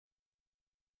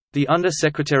The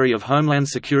Under-Secretary of Homeland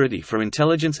Security for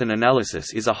Intelligence and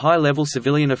Analysis is a high-level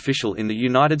civilian official in the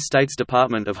United States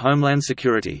Department of Homeland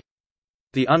Security.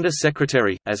 The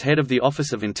Under-Secretary, as head of the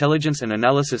Office of Intelligence and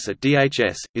Analysis at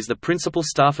DHS, is the principal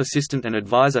staff assistant and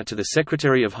advisor to the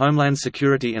Secretary of Homeland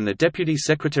Security and the Deputy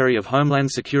Secretary of Homeland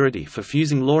Security for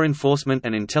fusing law enforcement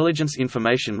and intelligence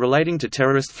information relating to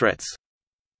terrorist threats.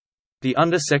 The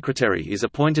Under-Secretary is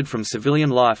appointed from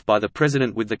civilian life by the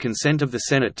President with the consent of the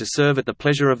Senate to serve at the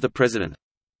pleasure of the President.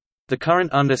 The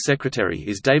current Under-Secretary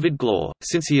is David Glaw,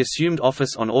 since he assumed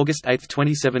office on August 8,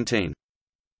 2017.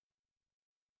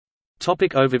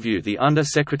 Topic overview. The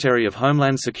Under-Secretary of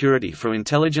Homeland Security for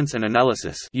Intelligence and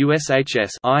Analysis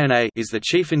 (USHS) INA is the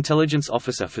Chief Intelligence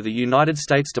Officer for the United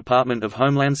States Department of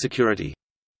Homeland Security.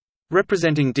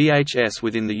 Representing DHS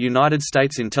within the United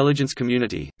States intelligence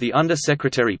community, the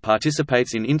Under-Secretary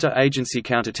participates in inter-agency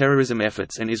counterterrorism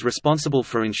efforts and is responsible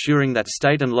for ensuring that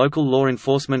state and local law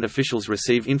enforcement officials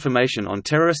receive information on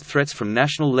terrorist threats from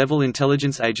national-level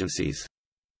intelligence agencies.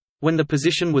 When the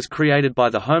position was created by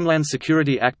the Homeland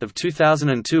Security Act of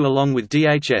 2002 along with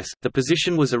DHS, the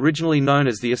position was originally known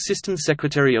as the Assistant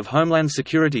Secretary of Homeland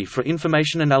Security for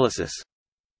Information Analysis.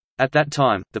 At that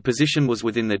time, the position was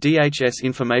within the DHS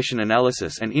Information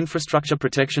Analysis and Infrastructure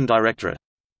Protection Directorate.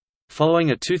 Following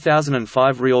a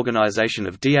 2005 reorganization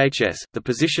of DHS, the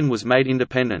position was made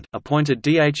independent, appointed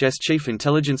DHS Chief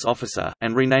Intelligence Officer,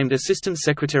 and renamed Assistant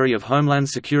Secretary of Homeland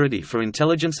Security for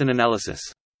Intelligence and Analysis.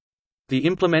 The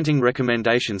implementing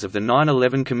recommendations of the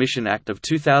 9/11 Commission Act of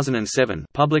 2007,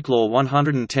 Public Law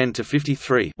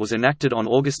 110-53, was enacted on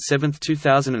August 7,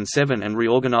 2007 and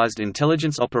reorganized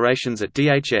intelligence operations at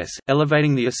DHS,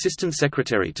 elevating the Assistant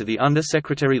Secretary to the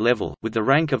Under-Secretary level, with the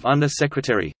rank of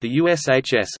Under-Secretary. The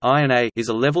USHS INA is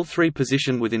a Level 3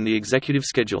 position within the executive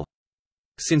schedule.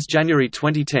 Since January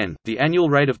 2010, the annual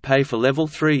rate of pay for Level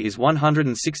 3 is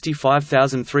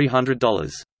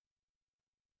 $165,300.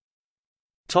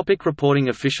 Topic reporting.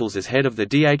 Officials. As head of the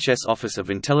DHS Office of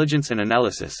Intelligence and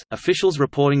Analysis, officials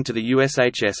reporting to the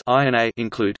USHS INA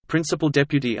include, Principal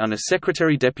Deputy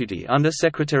Under-Secretary, Deputy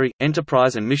Under-Secretary,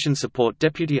 Enterprise and Mission Support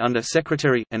Deputy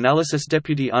Under-Secretary, Analysis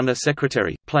Deputy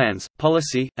Under-Secretary, Plans,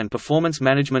 Policy, and Performance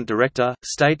Management Director,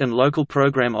 State and Local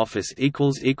Program Office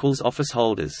 == Office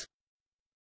holders.